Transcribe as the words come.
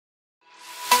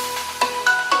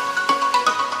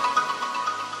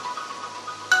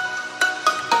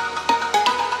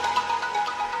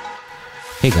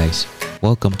Hey guys,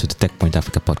 welcome to the Tech Point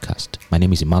Africa podcast. My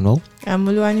name is Emmanuel. I'm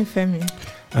Oluwani Femi.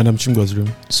 And I'm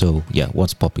Chimgozrim. So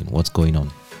what's popping? What's going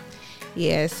on?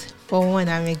 Yes, for one,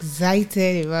 I'm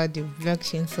excited about the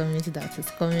blockchain summit that is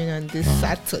coming on this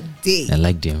Saturday. I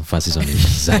like the emphasis on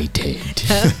excited.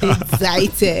 I'm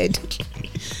excited.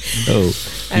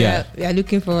 We are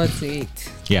looking forward to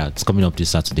it. Yeah, it's coming up this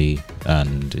Saturday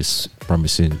and it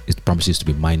promises to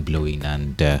be mind-blowing,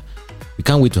 and we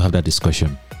can't wait to have that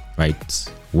discussion, right?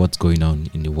 What's going on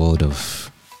in the world of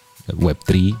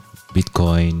Web3,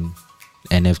 Bitcoin,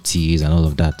 NFTs and all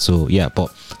of that. So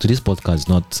but today's podcast is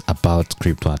not about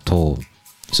crypto at all.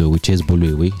 So we chase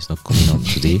Bolu away. It's not coming on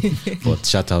today. But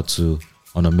shout out to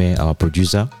Onome, our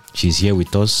producer. She's here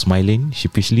with us, smiling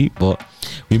sheepishly, but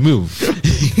we move.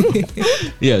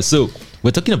 So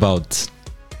we're talking about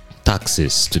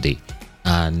taxes today.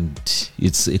 And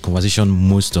it's a conversation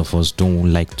most of us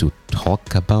don't like to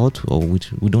talk about, or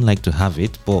we don't like to have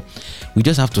it, but we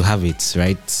just have to have it,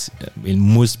 right?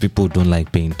 Most people don't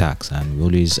like paying tax, and we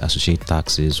always associate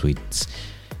taxes with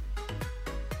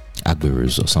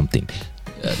agberos or something.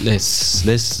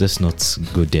 Let's not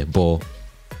go there. But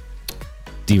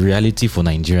the reality for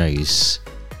Nigeria is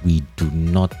we do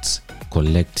not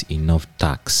collect enough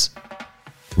tax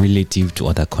relative to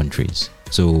other countries.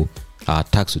 So our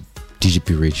tax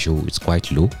GDP ratio is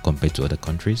quite low compared to other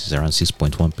countries. It's around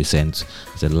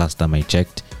 6.1%. The last time I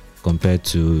checked, compared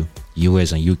to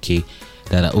US and UK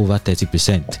that are over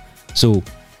 30%. So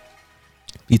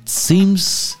it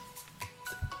seems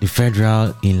the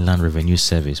Federal Inland Revenue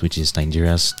Service, which is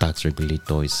Nigeria's tax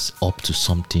regulator, is up to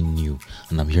something new.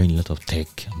 And I'm hearing a lot of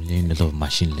tech. I'm hearing a lot of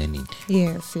machine learning.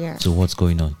 Yes. So what's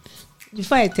going on?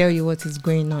 Before I tell you what is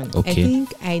going on, okay. I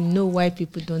think I know why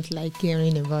people don't like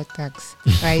hearing about tax,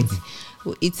 right?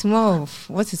 It's more of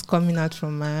what is coming out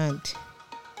from my hand.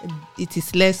 It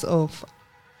is less of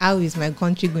how is my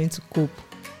country going to cope.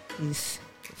 Is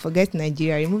forget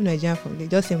Nigeria, remove Nigeria from there,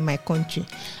 just in my country.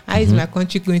 How is my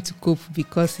country going to cope,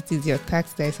 because it is your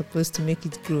tax that is supposed to make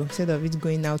it grow instead of it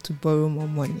going out to borrow more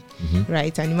money,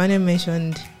 right? And Emmanuel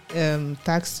mentioned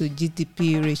tax to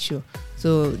GDP ratio.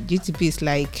 So GDP is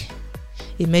like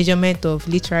a measurement of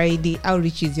literally how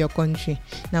rich is your country.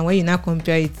 Now, when you now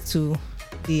compare it to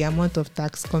the amount of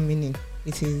tax coming in,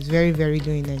 it is very, very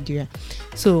low in Nigeria.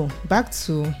 So back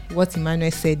to what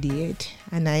Emmanuel said he had,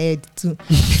 and I had too.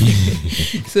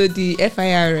 So the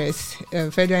FIRS,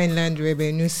 Federal Inland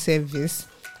Revenue Service,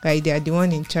 right? They are the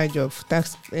one in charge of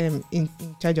tax, in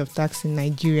charge of tax in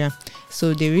Nigeria.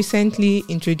 So they recently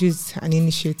introduced an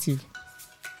initiative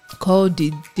called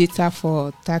the Data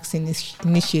for Tax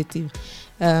Initiative.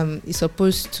 It's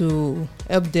supposed to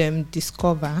help them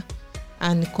discover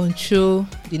and control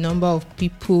the number of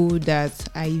people that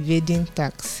are evading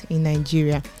tax in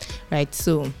Nigeria, right?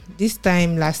 So this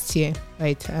time last year,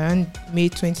 right, around May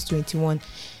 2021,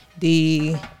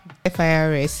 the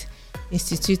FIRS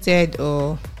instituted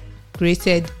or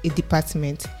created a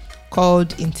department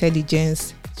called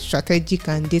Intelligence, Strategic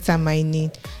and Data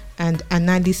Mining and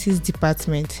Analysis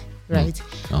Department, right?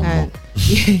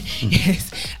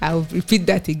 Yes, I'll repeat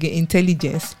that again.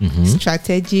 Intelligence,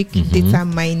 Strategic, Data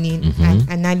Mining and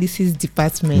Analysis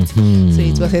Department. So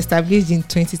it was established in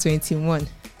 2021,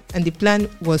 and the plan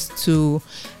was to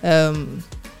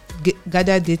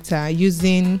gather data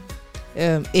using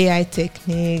AI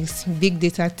techniques, big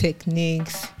data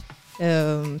techniques,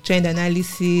 trend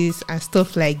analysis and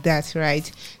stuff like that,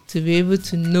 right? To be able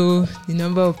to know the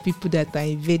number of people that are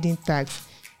evading tax,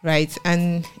 right?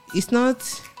 And it's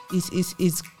nice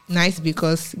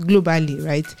because globally,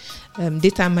 right,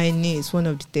 data mining is one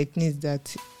of the techniques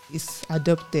that is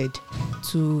adopted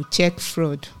to check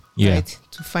fraud, right?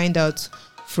 To find out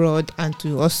fraud and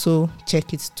to also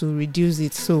check it to reduce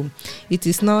it. So it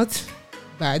is not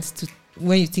bad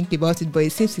when you think about it, but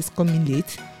it seems it's coming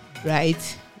late,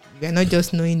 right? We are not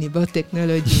just knowing about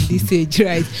technology in this age,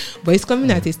 right? But it's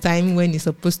coming at a time when it's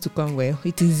supposed to come. Well,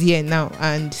 it is here now,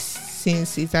 and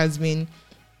since it has been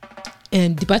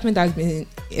department has been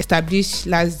established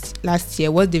last year,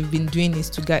 what they've been doing is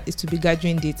to be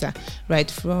gathering data,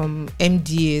 right, from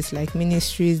MDAs like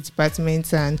ministries,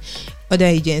 departments and other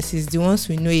agencies. The ones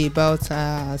we know about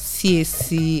are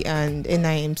CAC and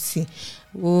NIMC,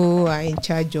 who are in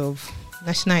charge of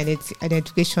National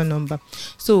Identification Number.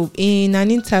 So in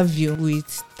an interview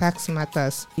with Tax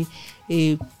Matters,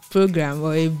 a program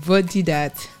or a body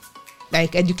that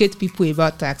like educate people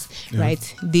about tax,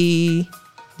 right? The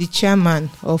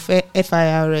chairman of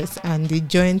FIRS and the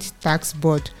Joint Tax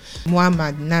Board,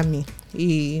 Muhammad Nami,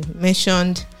 he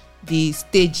mentioned the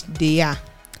stage they are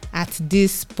at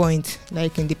this point,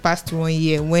 like in the past 1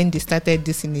 year when they started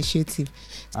this initiative.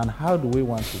 And how do we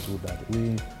want to do that?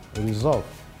 We resolve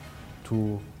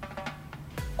to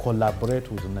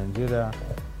collaborate with the Nigeria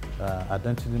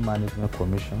Identity Management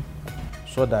Commission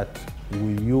so that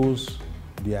we use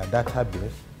their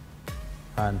database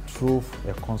and through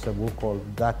a concept we call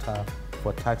Data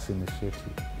for Tax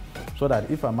Initiative, so that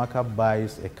if Amaka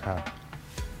buys a car,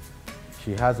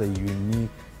 she has a unique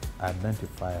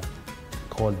identifier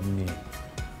called NIN.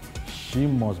 She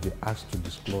must be asked to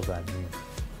disclose her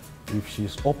NIN. If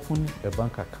she's opening a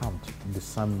bank account, the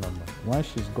same number. When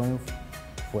she's going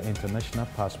for international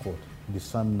passport, the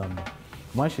same number.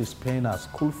 When she's paying her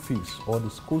school fees or the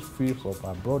school fees of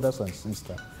her brothers and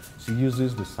sisters, she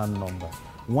uses the same number.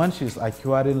 When she's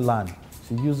acquiring land,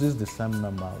 she uses the same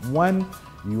number. When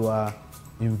you are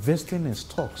investing in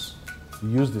stocks, you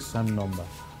use the same number.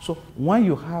 So when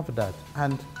you have that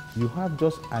and you have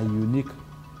just a unique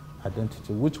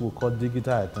identity, which we call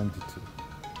digital identity,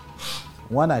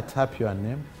 when I tap your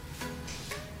name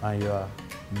and your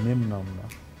name number,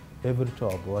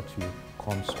 everything about you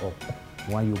comes up.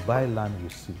 When you buy land, you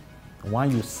see.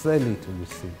 When you sell it, you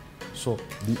see. So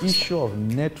the issue of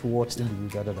net worth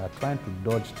individuals that are trying to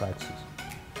dodge taxes.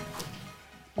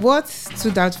 What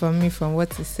stood out for me from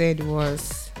what he said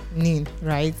was NIN,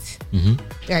 right?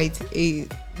 Mm-hmm. Right.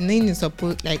 NIN is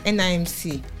supposed, like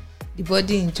NIMC, the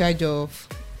body in charge of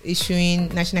issuing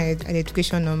national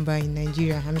identification number in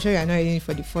Nigeria. I'm sure you are not hearing it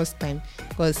for the first time,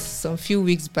 because some few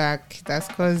weeks back it has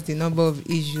caused a number of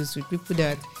issues with people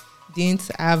that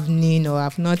didn't have NIN or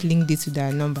have not linked it to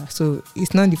their number. So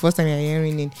it's not the first time you're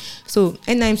hearing it. So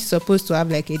NIMC is supposed to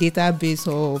have like a database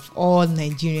of all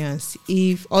Nigerians,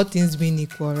 if all things being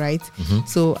equal, right? Mm-hmm.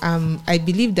 So I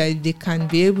believe that they can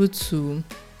be able to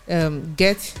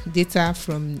get data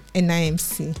from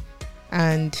NIMC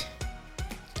and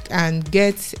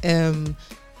get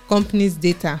companies'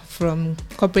 data from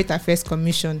Corporate Affairs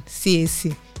Commission,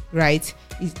 CAC, right?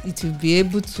 It will be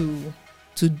able to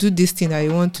do this thing that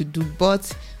you want to do,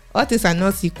 but all things are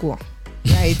not equal,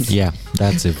 right? Yeah,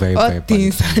 that's a very, all very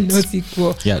things are not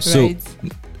equal. Yeah, so right?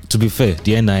 to be fair,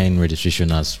 the NIN registration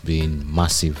has been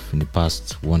massive in the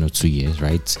past 1 or 2 years,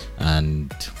 right?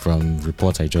 And from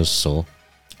reports I just saw,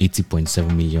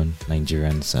 80.7 million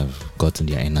Nigerians have gotten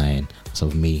their NIN as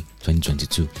of May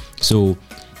 2022. So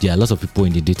there are lots of people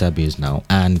in the database now,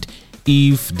 and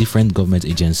if different government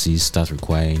agencies start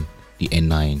requiring the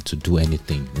NIN to do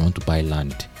anything, you want to buy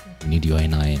land, you need your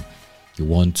NIN. You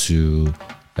want to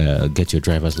get your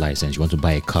driver's license, you want to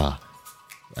buy a car.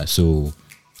 So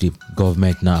the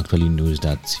government now actually knows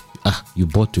that you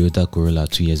bought Toyota Corolla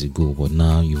 2 years ago, but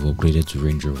now you've upgraded to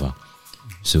Range Rover.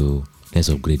 So let's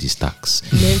upgrade this tax.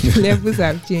 Levels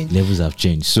have changed. Levels have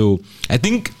changed. So I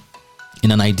think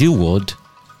in an ideal world,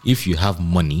 if you have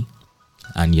money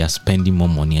and you're spending more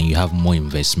money and you have more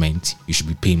investment, you should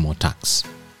be paying more tax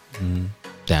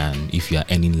than if you are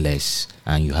earning less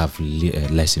and you have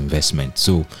less investment.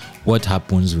 So what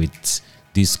happens with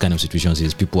these kind of situations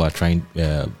is people are trying,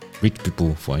 rich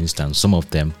people, for instance, some of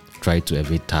them try to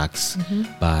evade tax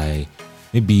by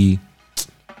maybe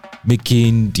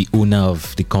making the owner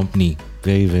of the company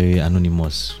very, very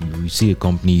anonymous. You see a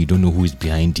company, you don't know who is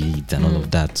behind it and all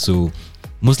of that. So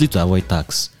mostly to avoid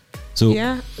tax. So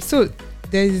yeah, so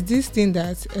there's this thing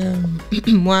that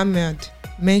Mohammed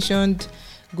mentioned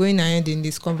going ahead in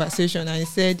this conversation, and he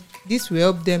said this will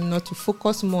help them not to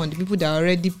focus more on the people that are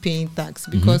already paying tax,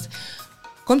 because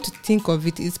come to think of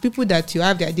it, it's people that you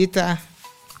have their data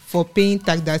for paying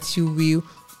tax that you will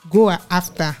go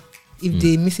after if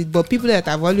they miss it. But people that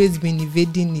have always been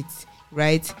evading it,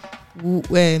 right,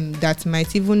 that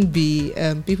might even be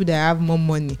people that have more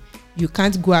money, you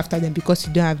can't go after them because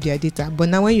you don't have their data. But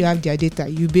now when you have their data,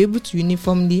 you'll be able to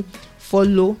uniformly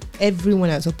follow everyone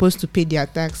that's supposed to pay their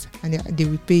tax, and they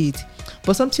will pay it.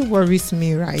 But something worries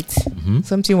me, right?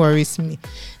 Something worries me.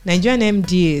 Nigerian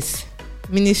MDAs,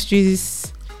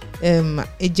 ministries,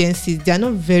 agencies, they are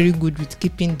not very good with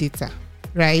keeping data,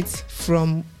 right,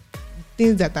 from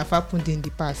things that have happened in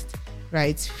the past,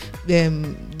 right? A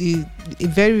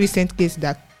very recent case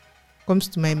that comes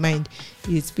to my mind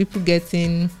is people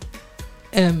getting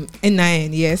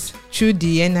NIN, yes, through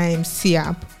the NIMC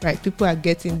app, right? People are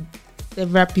getting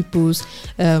several people's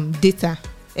data,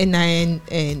 NIN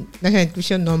and national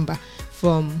identification number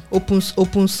from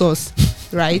open source,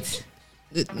 right?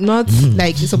 Not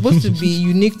like it's supposed to be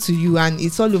unique to you, and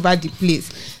it's all over the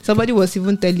place. Somebody was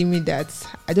even telling me that,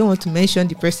 I don't want to mention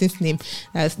the person's name,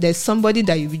 there's somebody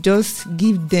that you will just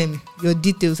give them your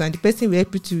details and the person will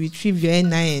help you to retrieve your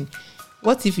NIN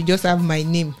what if you just have my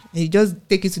name and you just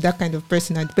take it to that kind of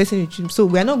person and the person you choose? So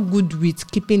we are not good with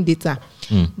keeping data.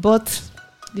 But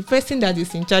the person that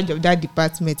is in charge of that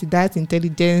department, that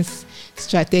intelligence,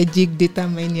 strategic data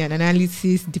mining and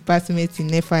analysis department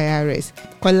in FIRS,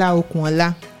 Kola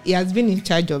Okunola, he has been in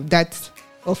charge of that,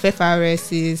 of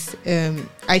FIRS's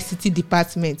ICT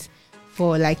department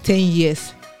for like 10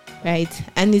 years, right?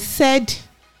 And he said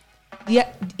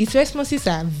his responses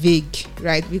are vague,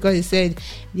 right? Because he said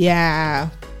they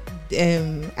are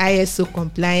ISO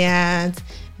compliant,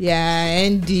 they are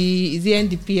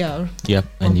NDPR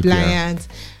compliant, NDPR.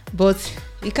 But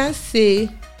you can't say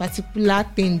particular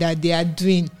thing that they are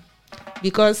doing,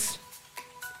 because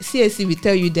CSC will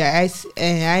tell you they are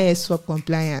ISO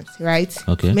compliant, right?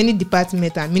 Okay. Many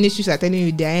departments and ministries are telling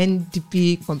you they are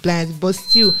NDP compliant, but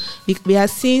still we are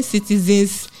seeing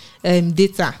citizens'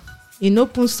 data in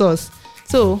open source.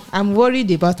 So I'm worried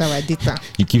about our data.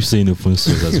 You keep saying open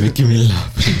source, that's making me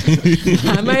laugh.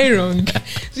 Am I wrong?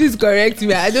 Please correct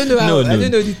me. I don't know how. I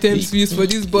don't know the terms used for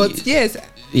this, but yes.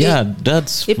 Yeah,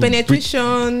 that's a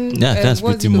penetration. That's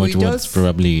pretty much what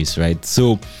probably is, right?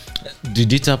 So the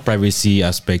data privacy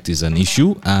aspect is an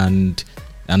issue, and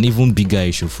an even bigger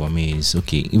issue for me is,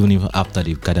 okay, even if after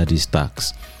they've gathered these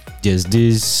tax, there's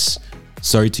this,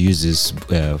 sorry to use this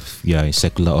a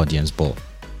secular audience, but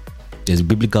there's a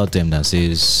biblical term that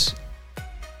says,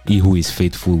 he who is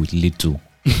faithful with little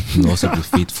will also be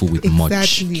faithful with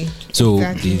much. So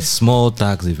the small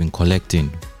tax they've been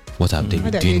collecting, what have they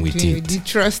been doing with it? The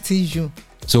trust issue.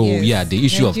 So the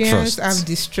issue of trust. Nigerians have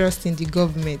distrust in the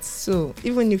government. So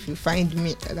even if you find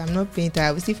me that I'm not paying tax,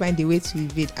 I will still find a way to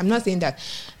evade. I'm not saying that.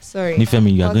 Sorry.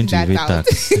 Nifemi, you are going to evade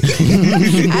tax. I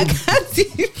can't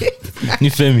evade tax.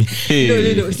 Nifemi.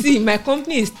 Hey. No. See, my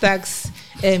company is tax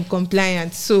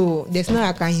compliant, so there's no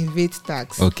I can evade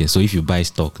tax. Okay, so if you buy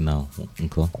stock now, okay.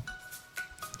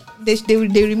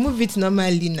 They remove it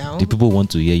normally now. The people want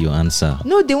to hear your answer.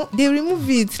 No, they remove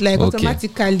it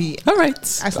automatically. All right.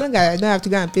 As long as I don't have to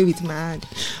go and pay with my hand.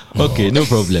 Okay, no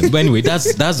problem. But anyway,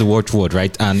 that's the watchword,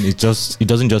 right? And it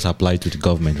doesn't just apply to the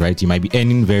government, right? You might be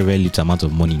earning very, very little amount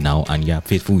of money now, and you are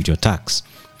faithful with your tax,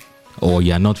 or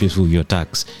you are not faithful with your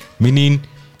tax. Meaning,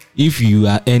 if you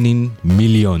are earning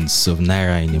millions of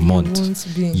naira in a month,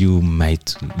 you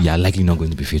are likely not going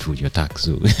to be faithful with your tax.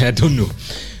 So I don't know.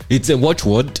 It's a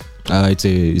watchword.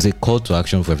 It's a call to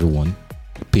action for everyone.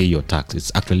 Pay your tax.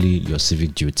 It's actually your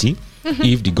civic duty.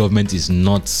 If the government is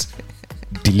not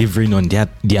delivering on their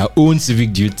own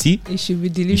civic duty, it should be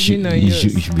delivering on yours.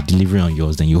 You should be delivering on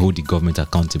yours. Then you hold the government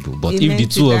accountable. But if the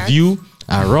two of you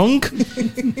are wrong,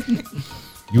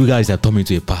 you guys are turning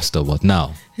to a pastor. But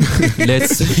now,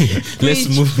 let's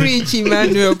move. Preach,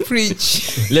 Emmanuel,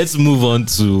 preach. Let's move on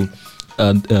to.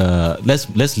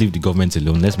 Let's leave the government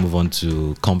alone. Let's move on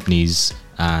to companies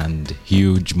and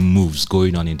huge moves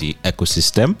going on in the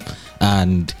ecosystem.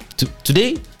 And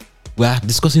today we are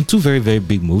discussing two very, very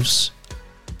big moves: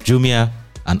 Jumia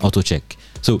and AutoCheck.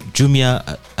 So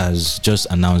Jumia has just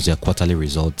announced their quarterly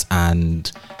results,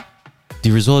 and the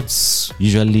results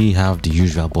usually have the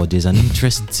usual, but there's an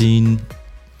interesting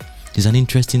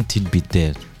tidbit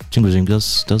there.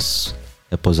 Just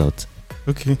help us out.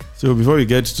 Okay, so before we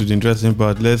get to the interesting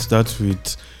part, let's start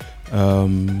with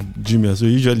Jumia. So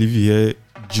usually if you hear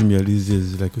Jumia these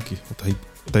days, like, okay,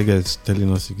 what are you guys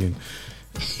telling us again?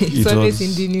 It's always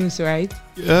in the news, right?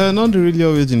 Not really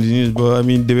always in the news, but I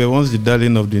mean, they were once the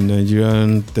darling of the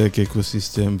Nigerian tech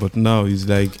ecosystem, but now it's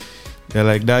like they're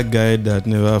like that guy that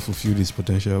never fulfilled his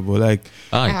potential. But like,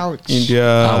 ouch. In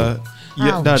their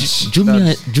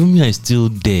Jumia is still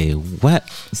there. What?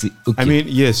 See, okay. I mean,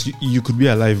 yes, you could be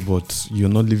alive, but you're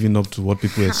not living up to what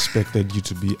people expected you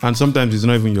to be. And sometimes it's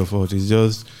not even your fault. It's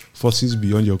just forces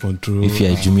beyond your control. If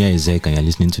you're Jumia Ezek and you're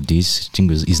listening to this,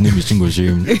 his name is Chingo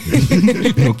Shirim.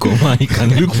 No, come on, he can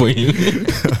look for him.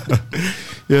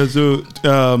 Yeah, so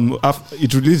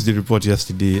it released the report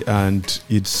yesterday, and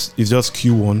it's just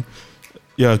Q1.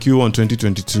 Yeah, Q1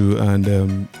 2022,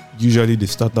 and usually they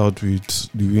start out with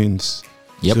the wins.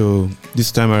 Yep. So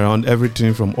this time around,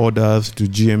 everything from orders to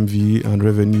GMV and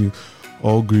revenue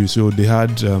all grew. So they had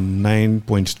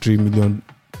 9.3 million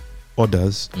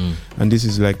orders, and this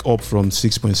is like up from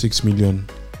 6.6 million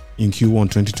in Q1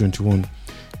 2021.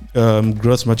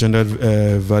 Gross merchandise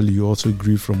value also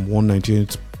grew from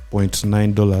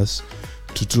 $198.9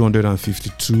 to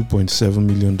 $252.7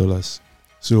 million.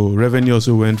 So revenue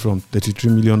also went from $33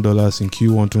 million in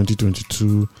Q1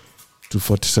 2022 to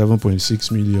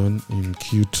 $47.6 million in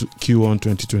Q1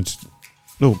 2020.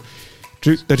 No,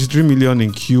 33 million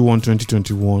in Q1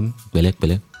 2021 to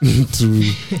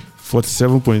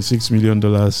 $47.6 million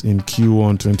in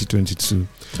Q1 2022.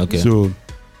 Okay. So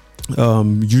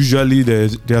Usually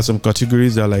there are some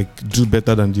categories that like do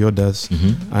better than the others,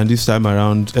 and this time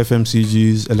around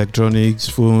FMCGs, electronics,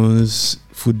 phones,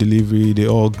 food delivery, they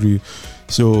all grew.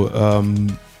 So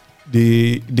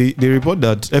they report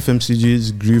that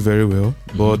FMCGs grew very well,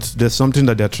 but there's something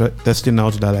that they're testing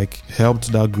out that like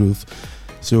helped that growth.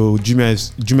 So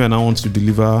Jumia now wants to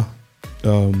deliver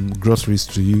groceries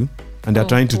to you, and they're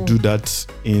trying to do that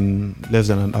in less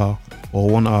than an hour or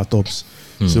 1 hour tops.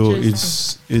 So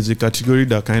it's a category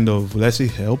that kind of, let's say,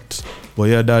 helped, but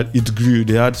yeah, that it grew.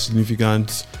 They had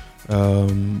significant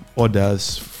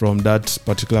orders from that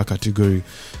particular category.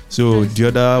 So the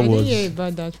other was, I didn't hear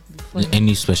about that before.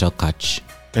 Any special catch?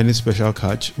 Any special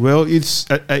catch? Well,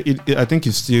 I think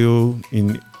it's still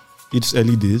in its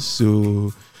early days,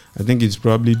 so I think it's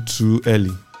probably too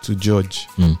early to judge.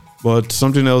 But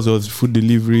something else was food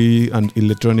delivery and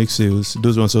electronic sales.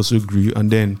 Those ones also grew,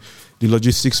 and then the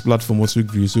logistics platform also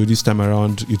grew. So this time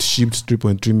around, it shipped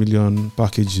 3.3 million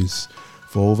packages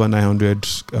for over 900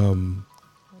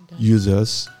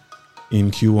 users in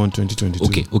Q1 2022.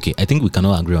 Okay. I think we can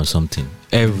all agree on something.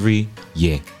 Every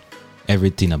year,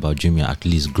 everything about Jumia at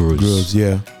least grows.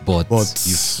 Yeah. But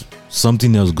if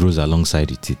something else grows alongside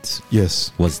it,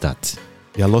 yes. What's that?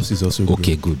 Their losses also grow.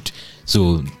 Okay, good.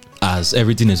 So as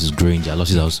everything else is growing, their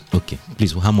losses are also okay.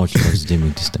 Please, how much loss did they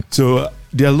make this time? So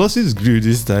their losses grew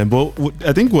this time, but what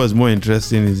I think was more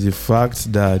interesting is the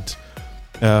fact that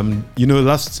the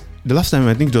last time,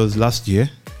 I think it was last year,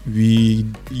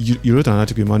 you wrote an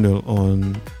article, Emmanuel,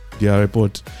 on their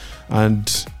report,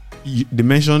 and they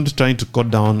mentioned trying to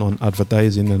cut down on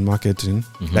advertising and marketing,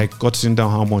 like cutting down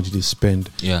how much they spend.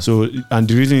 Yeah. So, and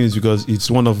the reason is because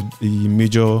it's one of the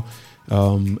major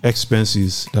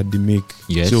expenses that they make.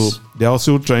 Yes. So they're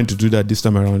also trying to do that this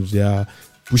time around. They are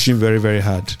pushing very, very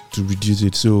hard to reduce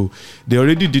it. So they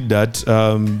already did that.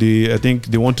 I think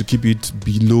they want to keep it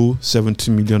below $70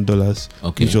 million,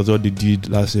 which was what they did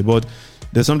last year. But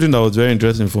there's something that was very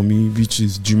interesting for me, which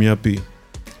is Jumia Pay.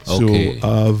 Okay. So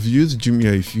I've used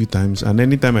Jumia a few times, and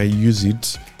anytime I use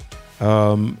it,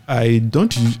 I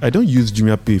don't use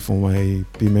Jumia Pay for my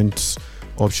payment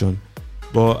option.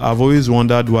 But I've always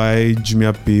wondered why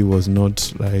Jumia Pay was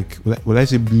not like, will I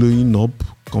say, blowing up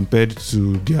compared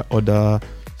to their other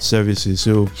services.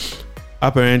 So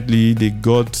apparently they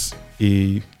got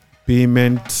a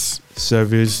payment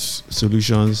service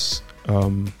solutions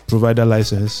provider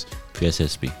license,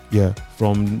 PSSP. Yeah,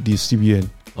 from the CBN.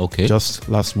 Okay. Just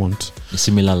last month. A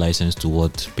similar license to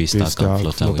what Paystack and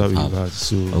Flutterwave have.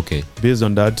 So okay. Based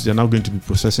on that, they're now going to be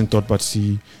processing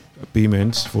third-party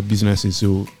payments for businesses.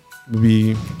 So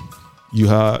maybe you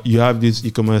have this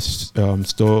e-commerce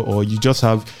store, or you just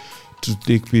have to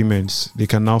take payments. They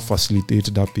can now facilitate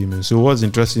that payment. So what's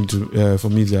interesting for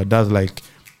me is that's like,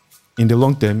 in the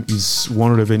long term, is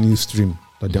one revenue stream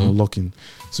that they're unlocking.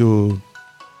 So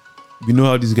we know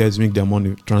how these guys make their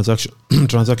money. Transaction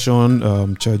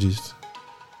charges.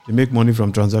 They make money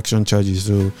from transaction charges.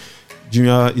 So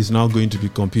Jumia is now going to be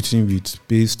competing with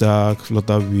Paystack,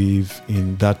 Flutterwave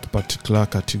in that particular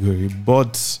category.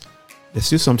 But there's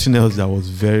still something else that was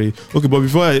very okay. But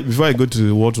before I go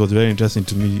to what was very interesting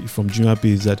to me from Jumia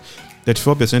Pay is that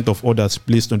 34% of orders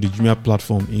placed on the Jumia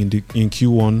platform in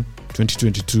Q1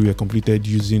 2022 were completed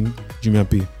using Jumia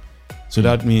Pay. So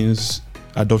that means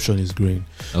adoption is growing.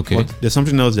 Okay. But there's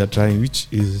something else they're trying, which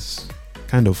is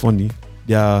kind of funny.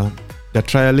 They're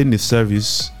trialing a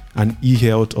service, an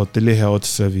e-health or telehealth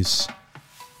service.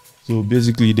 So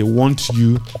basically, they want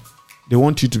you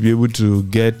to be able to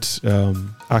get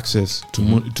access to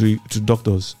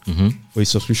doctors for a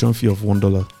subscription fee of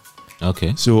 $1.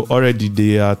 Okay. So already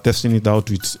they are testing it out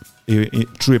with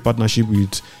through a partnership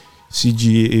with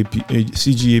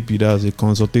CGAP, that's a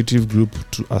consultative group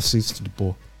to assist the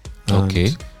poor. And okay.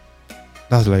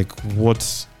 That's like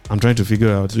what I'm trying to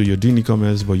figure out. So you're doing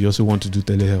e-commerce, but you also want to do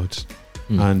telehealth.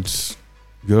 And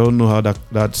you all know how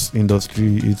that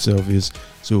industry itself is.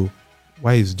 So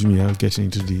why is Jumia getting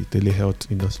into the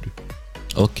telehealth industry?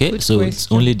 Okay, Good so question.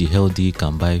 it's only the healthy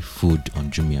can buy food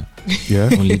on Jumia. Yeah.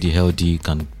 Only the healthy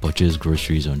can purchase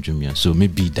groceries on Jumia. So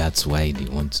maybe that's why they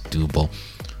want to do. But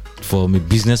from a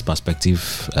business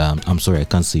perspective, I'm sorry, I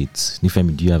can't say it.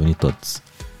 Nifemi, do you have any thoughts?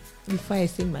 Before I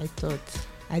say my thoughts,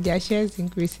 are their shares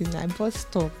increasing? I bought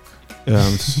stock.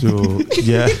 So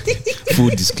yeah. Full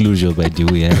disclosure, by the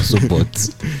way, I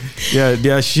support. Yeah,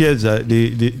 their shares are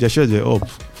their shares are up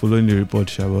following the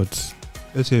report. But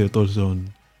let's hear your thoughts on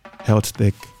health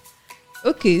tech.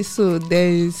 Okay, so there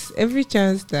is every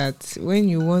chance that when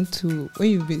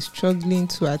you've been struggling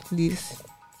to at least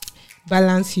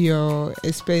balance your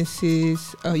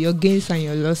expenses, your gains and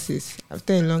your losses,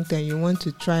 after a long time, you want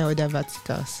to try other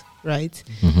verticals. right?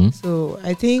 Mm-hmm. So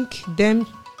I think them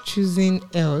choosing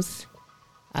else,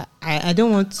 I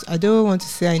don't want to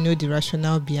say I know the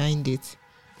rationale behind it,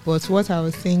 but what I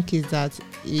would think is that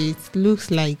it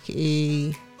looks like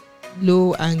a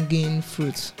low hanging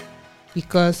fruit,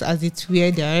 because as it's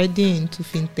where they're already into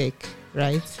fintech,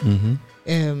 right?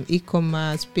 Mm-hmm.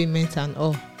 E-commerce, payments and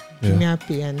all, Yeah. Jumia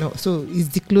Pay and all. So it's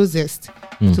the closest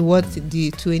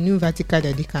to a new vertical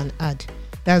that they can add.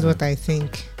 That's what I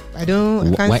think. I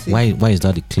can't see. Why is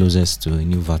that the closest to a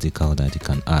new vertical that you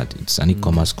can add? It's an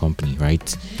e-commerce company, right?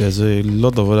 There's a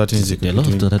lot of other things. There are a lot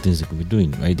of other things they could be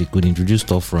doing, right? They could introduce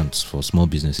storefronts for small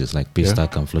businesses like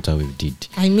Paystack and Flutterwave did.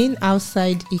 I mean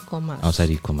outside e-commerce. Outside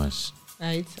e-commerce.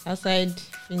 Right? Outside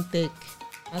fintech,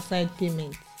 outside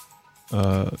payment.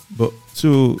 But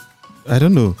so I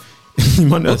don't know.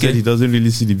 Emmanuel said he doesn't really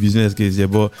see the business case here,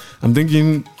 but I'm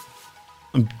thinking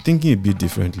a bit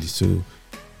differently. So,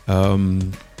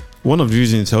 one of the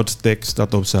reasons health tech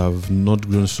startups have not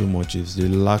grown so much is the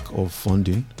lack of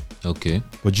funding. Okay.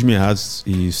 But Jumia has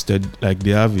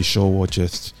they have a sure war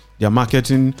chest. Their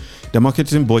marketing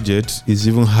budget is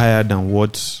even higher than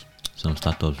what some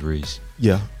startups raise.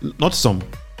 Yeah, not some.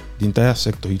 The entire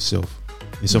sector itself,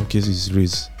 in some cases,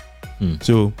 raise.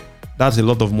 So that's a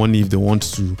lot of money if they want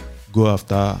to go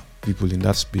after people in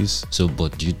that space. So,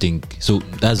 but do you think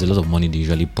that's a lot of money they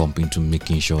usually pump into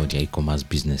making sure their e-commerce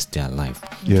business stay alive?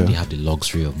 Yeah. They have the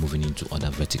luxury of moving into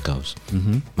other verticals.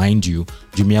 Mm-hmm. Mind you,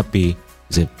 Jumia Pay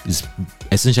is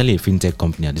essentially a fintech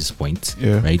company at this point,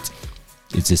 right?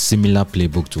 It's a similar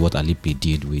playbook to what Alipay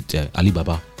did with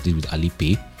Alibaba did with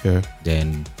Alipay. Yeah.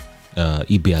 Then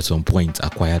eBay at some point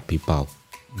acquired PayPal.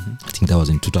 Mm-hmm. I think that was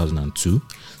in 2002.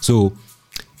 So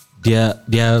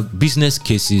their business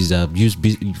cases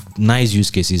nice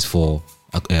use cases for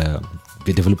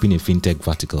developing a fintech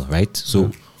vertical, right?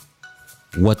 So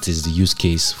what is the use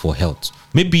case for health?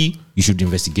 Maybe you should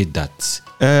investigate that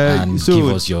and give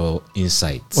us your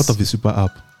insights. What of a super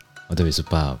app? What of a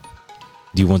super app?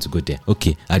 Do you want to go there?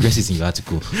 Okay, address it in your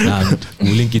article and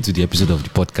we'll link it to the episode of the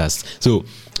podcast. So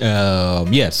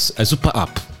yes, a super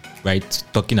app, right?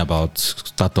 Talking about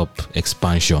startup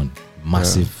expansion,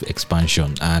 massive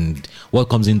expansion, and what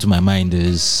comes into my mind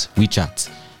is WeChat,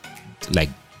 like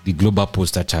the global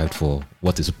poster child for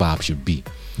what a super app should be.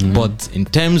 But in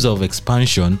terms of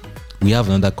expansion, we have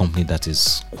another company that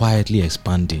is quietly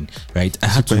expanding, right?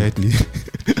 Quietly.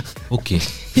 Okay.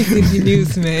 It's in the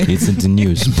news, man. It's in the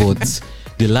news, but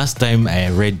the last time I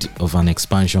read of an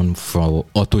expansion for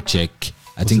AutoCheck,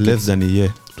 I think less than a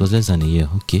year. It was less than a year.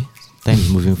 Okay, time is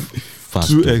moving fast.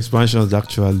 2 expansions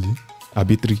actually.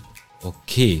 Abi 3.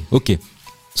 Okay.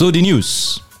 So the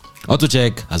news: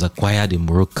 AutoCheck has acquired a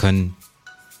Moroccan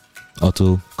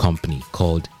auto company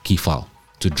called Kifal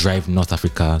to drive North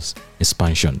Africa's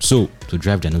expansion. So to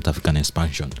drive the North African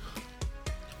expansion,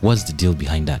 what's the deal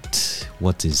behind that?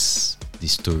 What is the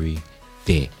story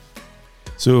there?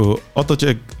 So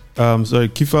AutoCheck,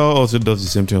 Kifal also does the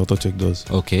same thing AutoCheck does.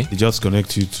 Okay. They just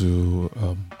connect you to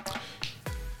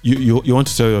you want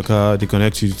to sell your car, they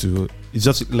connect you to, it's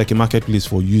just like a marketplace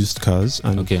for used cars,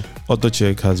 and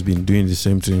AutoCheck has been doing the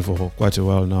same thing for quite a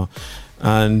while now.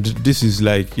 And this is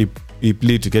like a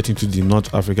play to get into the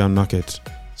North African market.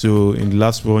 So in the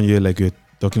last 1 year, like we're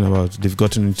talking about, they've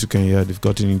gotten into Kenya, they've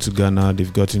gotten into Ghana,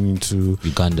 they've gotten into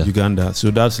Uganda. So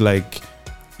that's like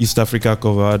East Africa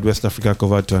covered, West Africa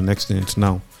covered to an extent.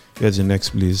 Now, here's the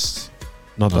next place,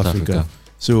 North Africa.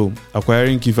 So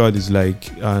acquiring Kifal is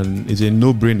is a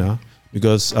no-brainer,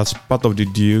 because as part of the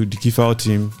deal, the Kifal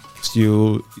team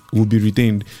still will be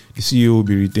retained. The CEO will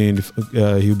be retained.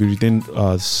 He'll be retained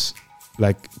as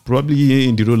probably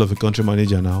in the role of a country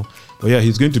manager now. But yeah,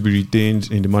 he's going to be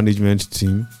retained in the management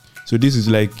team. So this is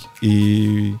like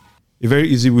a very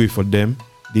easy way for them.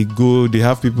 They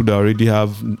have people that already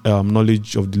have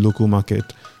knowledge of the local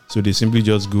market. So they simply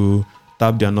just go,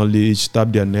 tap their knowledge,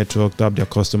 tap their network, tap their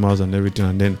customers and everything.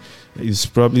 And then it's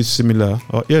probably similar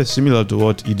to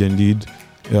what Eden did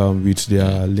with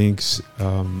their links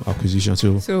acquisition.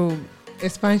 So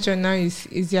expansion now is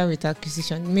easier with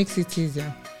acquisition. It makes it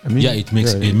easier. I mean, it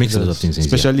makes a lot of things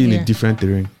easier. Especially in a different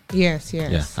terrain. Yes.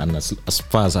 Yeah, and as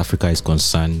far as Africa is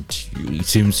concerned, it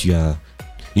seems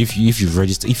if you're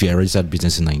a registered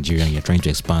business in Nigeria and you're trying to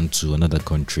expand to another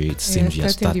country, it seems you're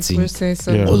starting the process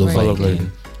all over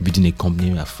again, building a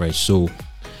company afresh. So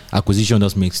acquisition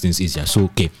just makes things easier.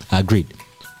 So I agreed.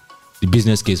 The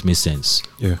business case makes sense.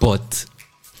 Yeah. But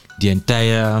the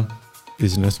entire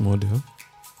business model,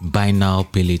 buy now,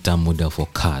 pay later model for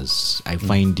cars, I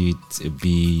find it a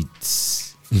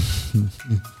bit.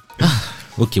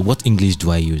 Okay, what English do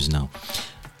I use now?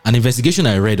 An investigation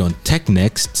I read on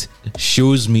TechNext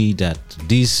shows me that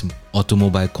these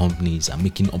automobile companies are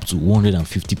making up to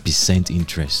 150%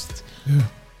 interest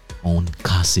on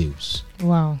car sales.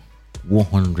 Wow.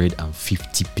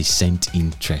 150%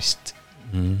 interest.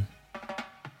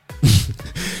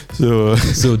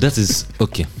 So that is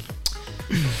okay.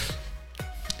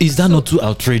 Is that not too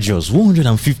outrageous?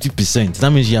 150%.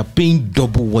 That means you are paying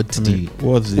double what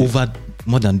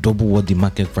more than double what the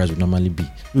market price would normally be.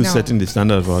 Who's No. setting the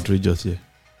standard of outrageous here?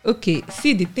 Okay,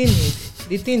 see, the thing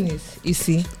is, you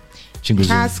see, Chingozo,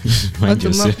 cars, mind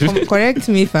yourself. correct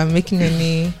me if I'm making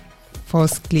any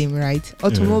false claim, right?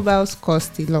 Automobiles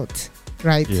cost a lot,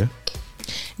 right? Yeah.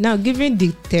 Now, given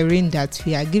the terrain that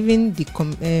we are, given the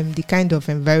kind of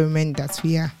environment that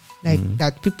we are, like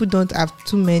that people don't have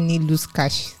too many loose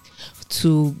cash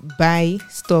to buy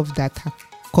stuff that are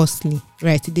costly,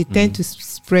 right? They tend to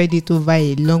spread it over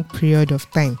a long period of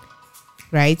time,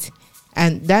 right?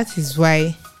 And that is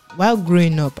why, while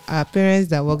growing up, our parents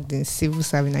that worked in civil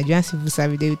service, Nigerian civil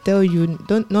service, they will tell you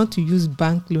not to use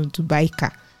bank loan to buy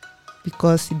car,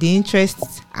 because the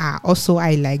interests are also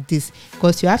high like this,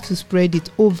 because you have to spread it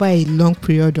over a long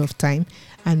period of time,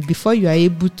 and before you are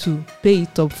able to pay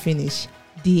it up finish,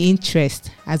 the interest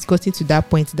has gotten to that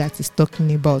point that is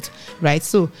talking about, right?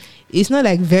 So it's not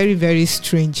like very, very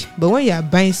strange, but when you are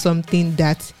buying something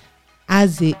that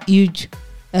has a huge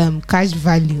cash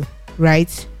value,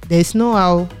 right, there's no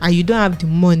how, and you don't have the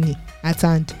money at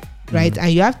hand, right,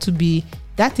 and you have to be,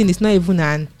 that thing is not even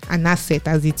an asset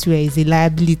as it were, it's a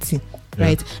liability,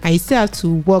 right, and you still have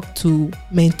to work to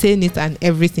maintain it and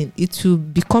everything. It will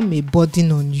become a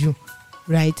burden on you,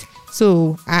 right?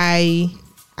 So I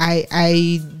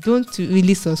don't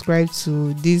really subscribe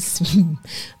to this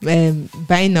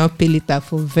buy now pay later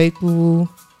for vehicle,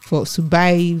 to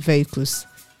buy vehicles.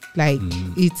 Like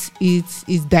it's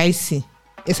dicey,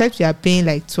 except you are paying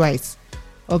like twice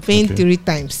or paying 3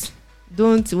 times.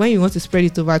 Don't, when you want to spread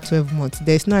it over 12 months,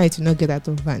 there's no way to not get out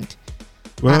of hand.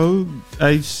 Well,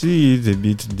 I see it a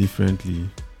bit differently.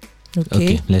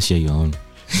 Okay, let's hear your own.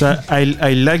 So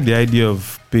I like the idea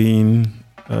of paying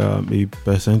a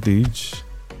percentage,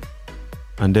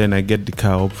 and then I get the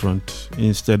car up front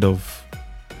instead of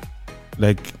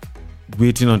like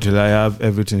waiting until I have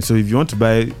everything. So if you want to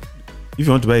buy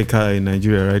a car in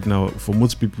Nigeria right now, for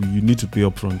most people you need to pay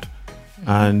up front.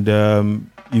 And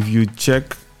if you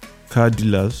check car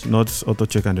dealers, not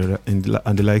AutoCheck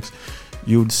and the likes,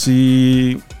 you'd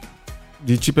see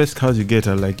the cheapest cars you get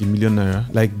are like ₦1 million,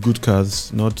 like good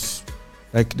cars, not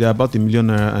like they're about ₦1 million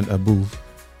and above.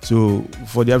 So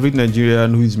for the average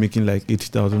Nigerian who is making like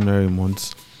 80,000 naira a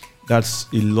month, that's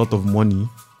a lot of money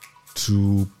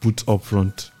to put up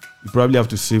front. You probably have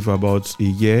to save about a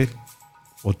year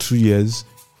or 2 years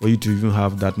for you to even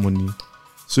have that money.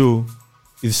 So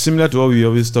it's similar to what we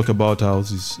always talk about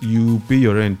houses. You pay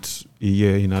your rent a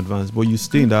year in advance, but you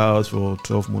stay in that house for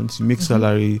 12 months. You make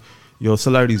salary. Your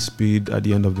salary is paid at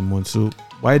the end of the month. So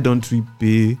why don't we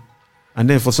pay? And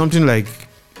then for something like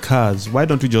cars, why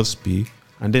don't we just pay?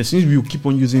 And then since we keep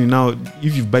on using it now,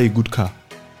 if you buy a good car,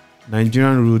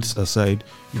 Nigerian roads aside,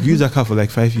 you can use that car for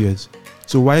like 5 years.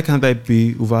 So why can't I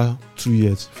pay over 2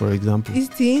 years, for example?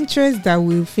 It's the interest that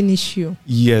will finish you.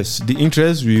 Yes, the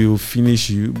interest will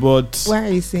finish you, but... Why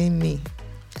are you saying me?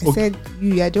 I said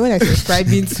you are the one that's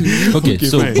subscribing to. Okay,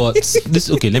 so fine. but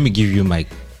this, okay, let me give you my,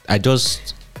 I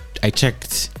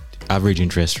checked average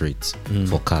interest rates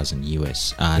for cars in the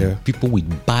US, and people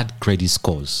with bad credit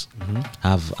scores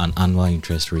have an annual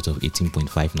interest rate of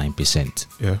 18.59%.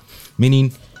 Yeah.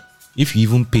 Meaning, if you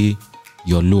even pay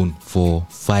your loan for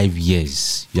 5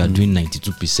 years, you are doing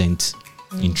 92%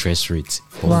 interest rate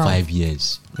for 5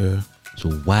 years. Yeah. So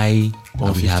why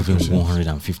are we having 150%?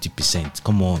 150%?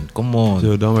 Come on.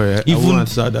 So don't worry, I won't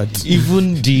answer that.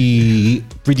 Even the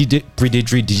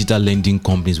predatory digital lending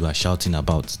companies we are shouting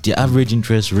about, the average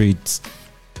interest rates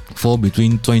fall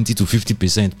between 20 to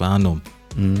 50% per annum.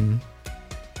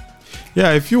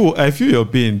 Yeah, I feel your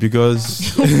pain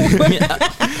because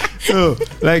so,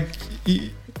 like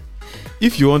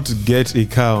if you want to get a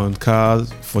car on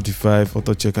Cars 45,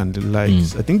 AutoCheck and the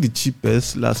likes, I think the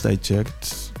cheapest, last I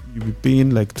checked, you'll be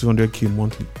paying like 200k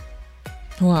monthly.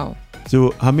 Wow.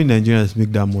 So how many Nigerians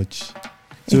make that much?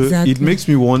 So Exactly. it makes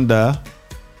me wonder,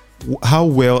 how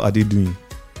well are they doing?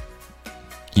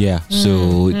 Yeah.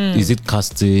 So is it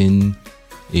casting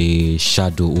a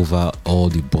shadow over all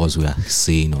the buzz we are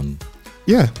saying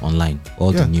online,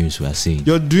 all the news we are saying?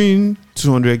 You're doing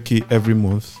 200k every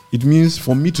month. It means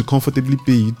for me to comfortably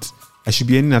pay it, I should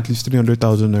be earning at least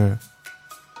 300,000 naira.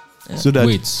 So that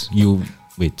wait.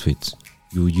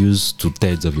 You use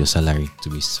 2/3 of your salary to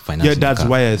be financing. yeah, that's the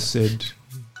car. why I said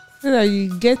So that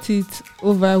you get it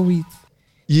over with.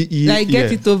 Get yeah.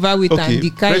 it over with Okay, and the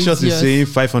car Precious is is saying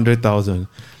 500,000,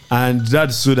 and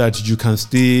that's so that you can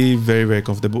stay very, very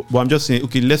comfortable. But I'm just saying,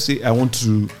 okay, let's say I want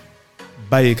to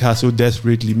buy a car so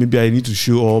desperately, maybe I need to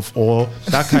show off, or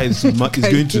that car is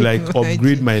going to like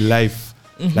upgrade my life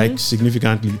like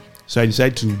significantly. So I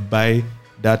decide to buy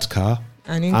that car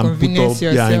and inconvenience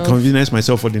yourself. Inconvenience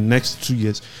myself for the next 2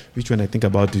 years, which when I think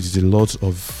about it is a lot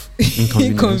of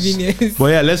inconvenience. But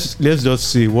yeah, let's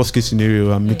just say worst case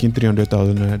scenario, I'm making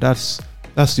 300,000 naira.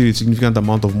 That's still a significant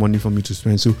amount of money for me to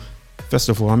spend. So first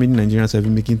of all, how many Nigerians have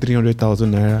been making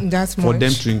 300,000 naira That's for much.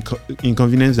 them to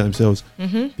inconvenience themselves?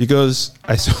 Because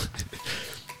I saw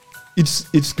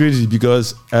it's crazy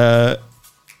because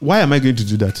why am I going to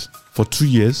do that for 2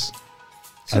 years?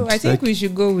 So I think we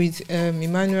should go with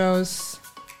Emmanuel's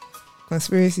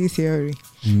conspiracy theory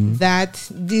that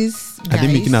these guys are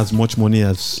they making as much money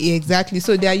as exactly.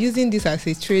 So they are using this as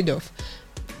a trade-off,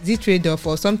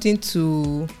 or something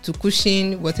to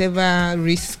cushion whatever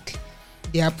risk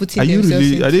they are putting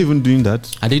themselves into. Are they even doing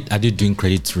that? Are they doing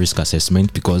credit risk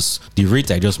assessment? Because the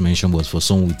rate I just mentioned was for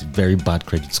someone with very bad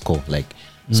credit score, like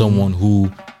someone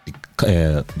who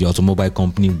the automobile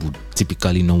company would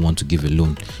typically not want to give a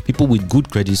loan. People with good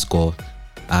credit score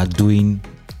are doing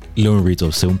loan rate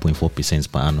of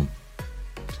 7.4% per annum.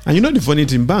 And you know the funny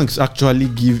thing, banks actually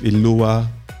give a lower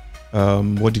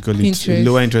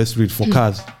lower interest rate for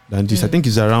cars than this. I think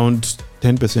it's around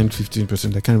 10%,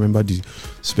 15%. I can't remember the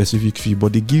specific fee,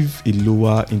 but they give a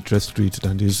lower interest rate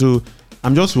than this. So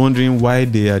I'm just wondering why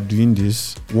they are doing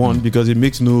this. One, because it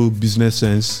makes no business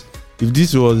sense. If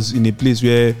this was in a place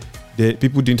where the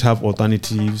people didn't have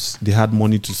alternatives, they had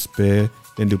money to spare,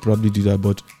 then they'll probably do that.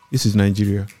 But this is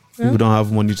Nigeria. People don't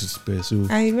have money to spare. So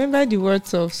I remember the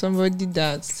words of somebody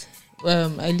that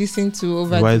I listened to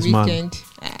over the weekend.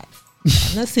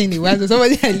 I'm not saying it was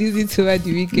somebody I listened to over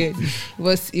the weekend.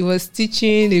 It was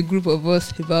teaching a group of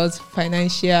us about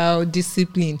financial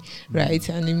discipline, right?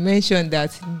 And he mentioned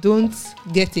that don't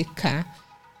get a car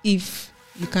if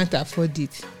you can't afford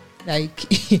it. Like,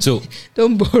 so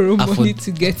don't borrow money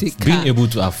to get a car. Being able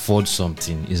to afford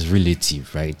something is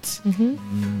relative, right?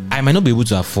 I might not be able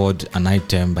to afford an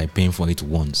item by paying for it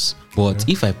once, but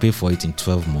if I pay for it in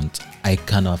 12 months, I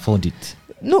can afford it.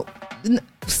 No,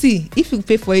 see, if you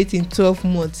pay for it in 12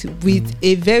 months with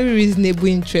a very reasonable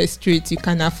interest rate, you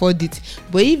can afford it.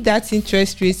 But if that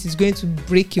interest rate is going to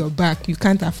break your back, you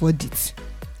can't afford it.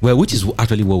 Well, which is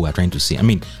actually what we're trying to say. I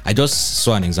mean, I just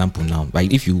saw an example now.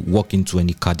 Right? If you walk into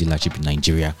any car dealership in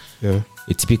Nigeria, a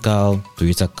typical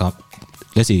Toyota car,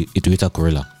 let's say a Toyota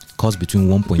Corolla, costs between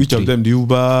 1.3. Which of them? The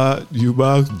Uber,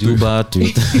 Toyota.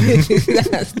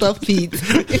 Stop it.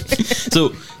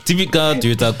 So, typical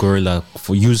Toyota Corolla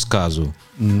for used cars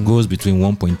goes between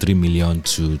 1.3 million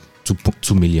to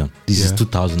 2 million. This is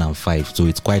 2005, so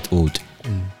it's quite old.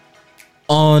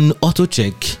 On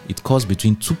AutoCheck, it costs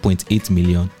between 2.8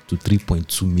 million to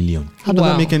 3.2 million. How does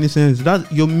that make any sense?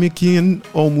 That you're making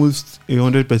almost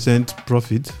 100%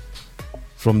 profit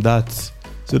from that.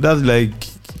 So that's like,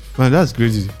 man, that's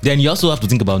crazy. Then you also have to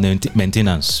think about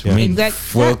maintenance. Yeah. I mean,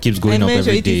 fuel keeps going up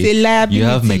every day. It is a liability. You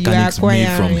have mechanics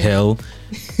made from hell.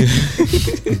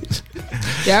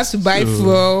 You have to buy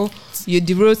fuel.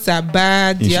 The roads are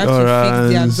bad. Insurance, you have to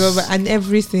fix the absorber and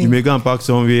everything. You may go and park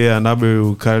somewhere and neighbor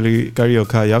will carry your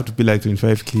car. You have to pay like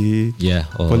 25k. Yeah.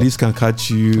 Police can catch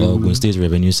you. Or Ogun State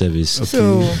Revenue Service. Okay.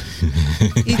 So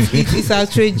it's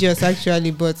outrageous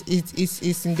actually, but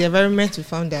it's in the environment we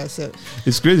found ourselves.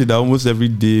 It's crazy that almost every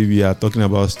day we are talking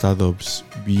about startups.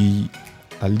 We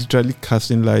are literally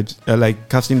casting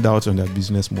doubts on their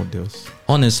business models.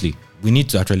 Honestly, we need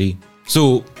to actually.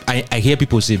 So I hear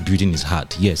people say building is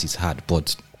hard. Yes, it's hard,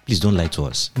 but please don't lie to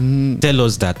us. Tell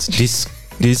us that this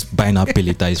buy now pay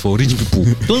later is for rich people.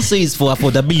 Don't say it's for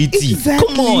affordability.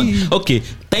 Exactly. Come on. Okay,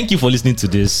 thank you for listening to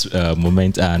this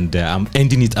moment, and I'm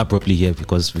ending it abruptly here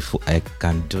because before I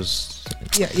can just.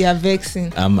 Yeah, you're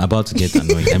vexing. I'm about to get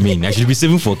annoyed. I mean, I should be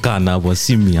saving for a car now, but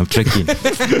see me, I'm trekking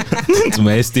to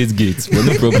my estate gate, but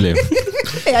no problem.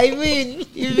 I mean,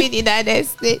 even in an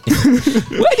estate.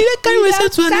 Why did I carry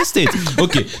myself to an estate?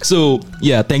 Okay, so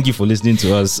yeah, thank you for listening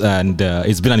to us, and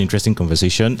it's been an interesting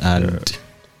conversation, and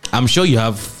I'm sure you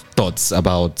have thoughts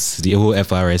about the whole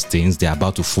FRS things. They're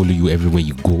about to follow you everywhere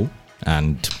you go,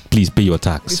 and please pay your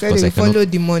tax. Because they follow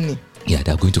the money. Yeah,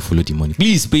 they're going to follow the money.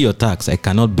 Please pay your tax. I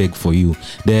cannot beg for you.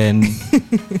 Then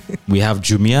we have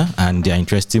Jumia and their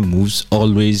interesting moves,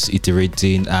 always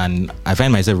iterating. And I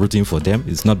find myself rooting for them.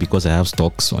 It's not because I have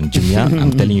stocks on Jumia.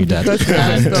 I'm telling you that.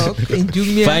 And stock in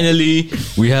Jumia. Finally,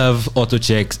 we have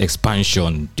AutoCheck's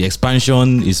expansion. The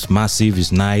expansion is massive,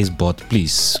 it's nice, but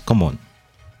please, come on.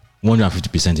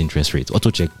 150% interest rate.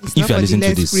 Auto check. It's If not you are for the listening to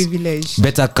less this, privileged.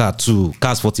 better car too.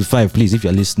 Cars 45, please. If you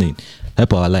are listening,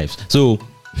 help our lives. So,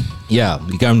 yeah,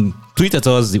 you can tweet at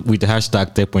us with the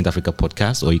hashtag TechPointAfrica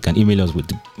podcast, or you can email us with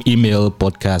the email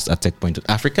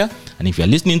podcast@techpoint.africa. And if you are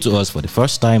listening to us for the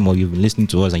first time, or you've been listening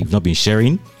to us and you've not been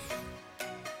sharing,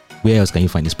 where else can you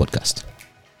find this podcast?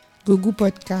 Google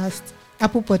Podcast,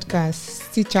 Apple Podcast,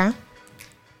 Stitcher,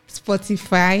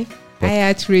 Spotify,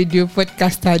 iHeartRadio,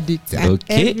 Podcast Addict, and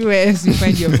Okay. everywhere else you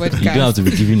find your podcast. You don't have to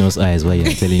be giving us eyes while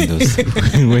you're telling us.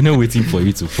 We're not waiting for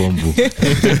you to fumble.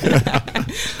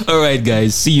 All right,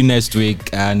 guys. See you next week.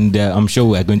 And I'm sure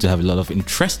we're going to have a lot of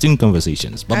interesting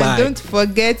conversations. Bye-bye. And don't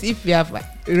forget, if you have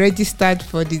registered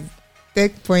for the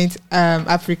TechPoint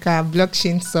Africa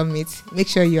Blockchain Summit, make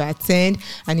sure you attend.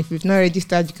 And if you've not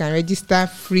registered, you can register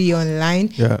free online.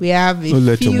 Yeah. We have Don't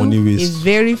let your money waste. a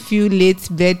very few late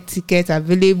bird tickets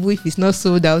available. If it's not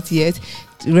sold out yet,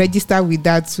 to register with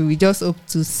that too. We just hope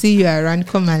to see you around.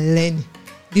 Come and learn.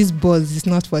 This buzz is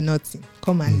not for nothing.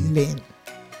 Come and learn.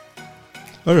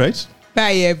 All right.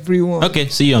 Bye, everyone. Okay.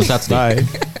 See you on Saturday.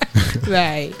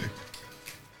 Bye. Bye.